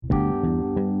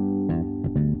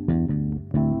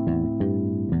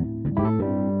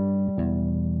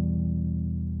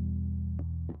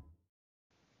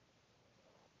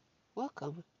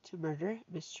Welcome to Murder,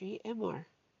 Mystery, and More.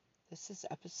 This is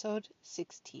episode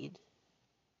 16.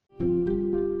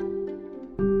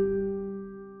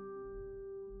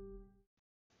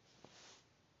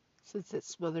 Since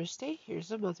it's Mother's Day,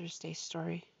 here's a Mother's Day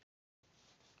story.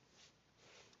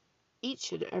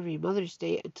 Each and every Mother's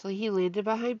Day until he landed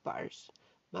behind bars,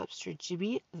 mobster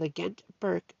Jimmy the Ghent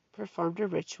Burke performed a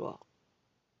ritual.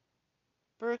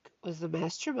 Burke was the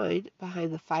mastermind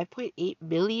behind the $5.8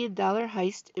 million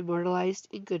heist immortalized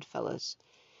in Goodfellas.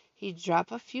 He'd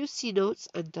drop a few C notes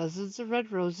on dozens of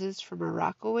red roses from a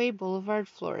Rockaway Boulevard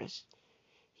florist.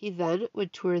 He then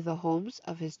would tour the homes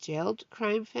of his jailed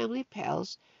crime family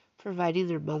pals, providing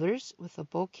their mothers with a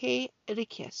bouquet and a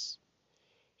kiss.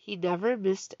 He never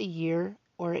missed a year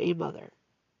or a mother.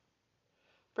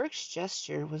 Burke's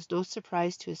gesture was no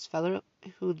surprise to his fellow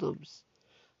hoodlums.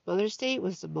 Mother's Day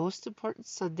was the most important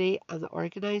Sunday on the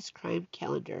organized crime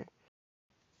calendar,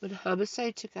 when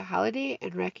homicide took a holiday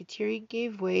and racketeering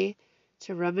gave way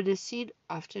to reminiscing,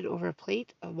 often over a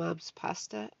plate of mom's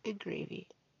pasta and gravy.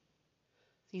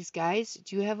 These guys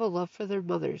do have a love for their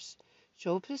mothers.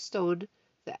 Joe Pistone,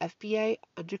 the FBI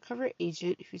undercover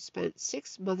agent who spent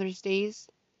 6 Mother's Days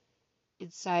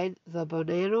inside the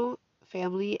Bonanno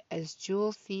family as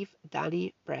jewel thief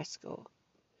Donnie Brasco.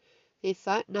 They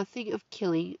thought nothing of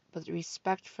killing, but the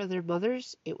respect for their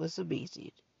mothers, it was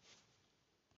amazing.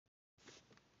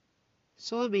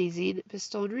 So amazing,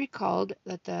 Pistone recalled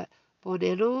that the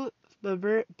Bonanno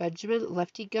member Benjamin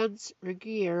Lefty Guns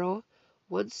Ruggiero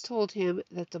once told him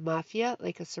that the mafia,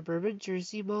 like a suburban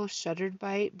Jersey mall shuttered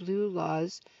by blue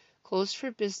laws, closed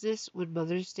for business when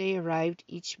Mother's Day arrived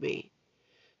each May.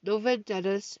 No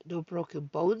vendettas, no broken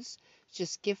bones,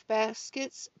 just gift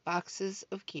baskets, boxes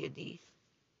of candy.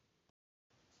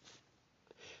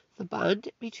 The bond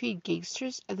between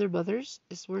gangsters and their mothers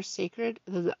is more sacred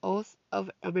than the oath of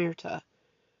omerta.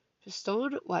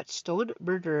 Pistone watched stoned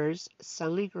murderers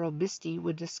suddenly grow misty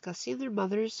when discussing their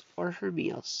mothers or her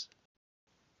meals.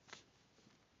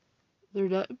 They're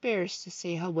not embarrassed to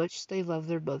say how much they love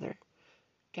their mother.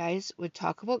 Guys would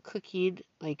talk about cooking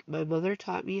like, "My mother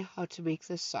taught me how to make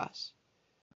this sauce."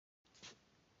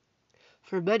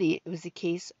 For many, it was a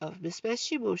case of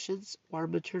mismatched emotions,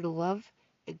 warm maternal love,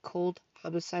 and cold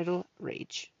homicidal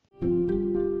rage.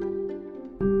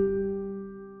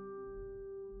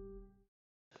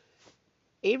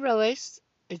 Abe Relis,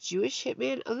 a Jewish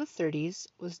hitman of the 30s,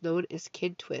 was known as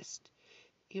Kid Twist.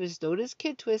 He was known as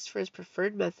Kid Twist for his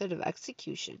preferred method of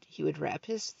execution. He would wrap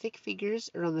his thick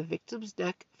fingers around the victim's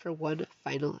neck for one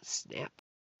final snap.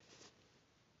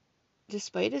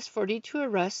 Despite his 42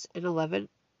 arrests and 11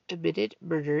 admitted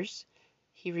murders,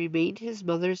 he remained his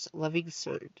mother's loving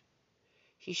son.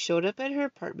 He showed up at her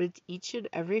apartment each and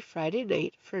every Friday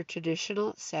night for a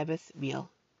traditional Sabbath meal.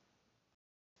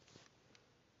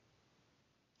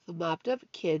 The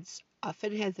mobbed-up kids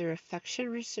often had their affection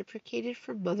reciprocated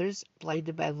from mothers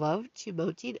blinded by love to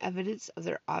mounting evidence of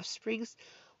their offspring's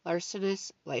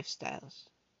larcenous lifestyles.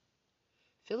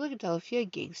 Philadelphia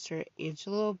gangster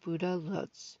Angelo Buddha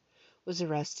Lutz was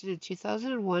arrested in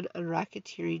 2001 on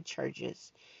racketeering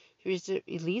charges. He was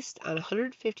released on a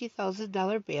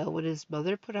 $150,000 bail when his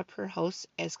mother put up her house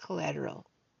as collateral.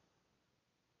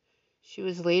 She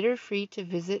was later free to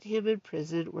visit him in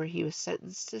prison, where he was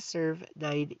sentenced to serve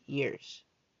 9 years.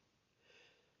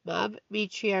 Mob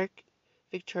matriarch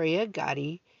Victoria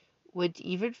Gotti went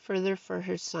even further for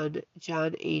her son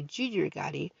John A. Jr.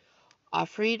 Gotti,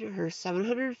 offering her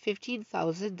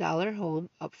 $715,000 home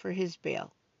up for his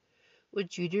bail. When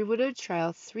Jr. went on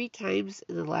trial 3 times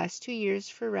in the last 2 years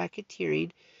for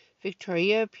racketeering,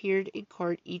 Victoria appeared in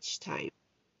court each time,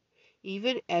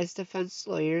 even as defense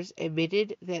lawyers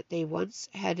admitted that they once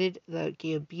headed the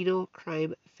Gambino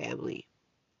crime family.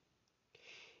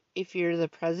 If you're the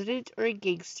president or a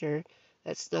gangster,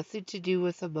 that's nothing to do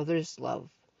with a mother's love.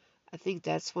 I think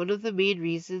that's one of the main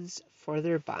reasons for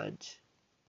their bond.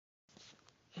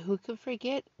 Who can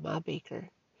forget Ma Baker?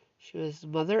 She was the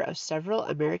mother of several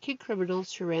American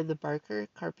criminals who ran the Barker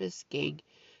Karpis gang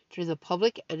during the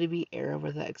Public Enemy era,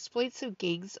 where the exploits of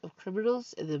gangs of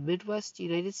criminals in the Midwest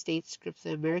United States gripped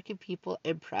the American people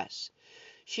and press.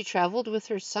 She traveled with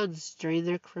her sons during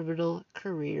their criminal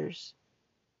careers.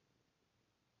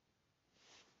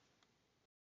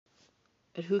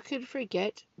 And who can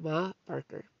forget Ma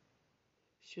Barker?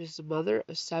 She was the mother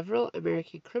of several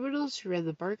American criminals who ran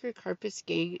the Barker Karpis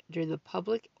gang during the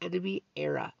Public Enemy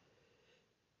era.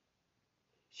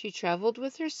 She traveled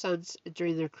with her sons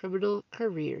during their criminal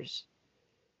careers.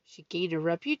 She gained a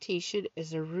reputation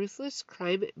as a ruthless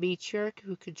crime matriarch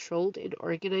who controlled and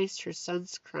organized her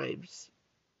sons' crimes.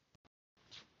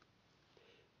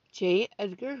 J.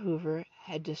 Edgar Hoover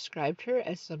had described her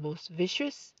as the most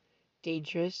vicious,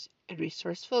 dangerous, and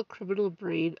resourceful criminal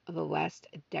brain of the last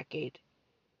decade.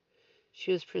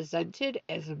 She was presented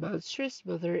as a monstrous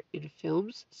mother in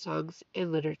films, songs,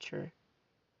 and literature.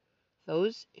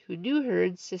 Those who knew her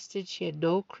insisted she had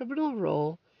no criminal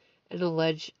role and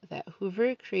alleged that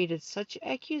Hoover created such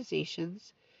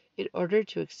accusations in order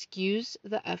to excuse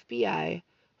the FBI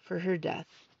for her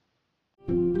death.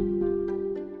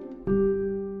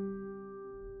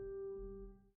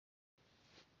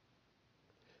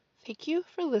 Thank you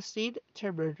for listening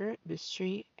to Murder,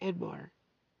 Mystery, and More.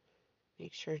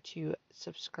 Make sure to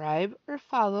subscribe or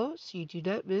follow so you do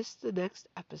not miss the next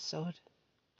episode.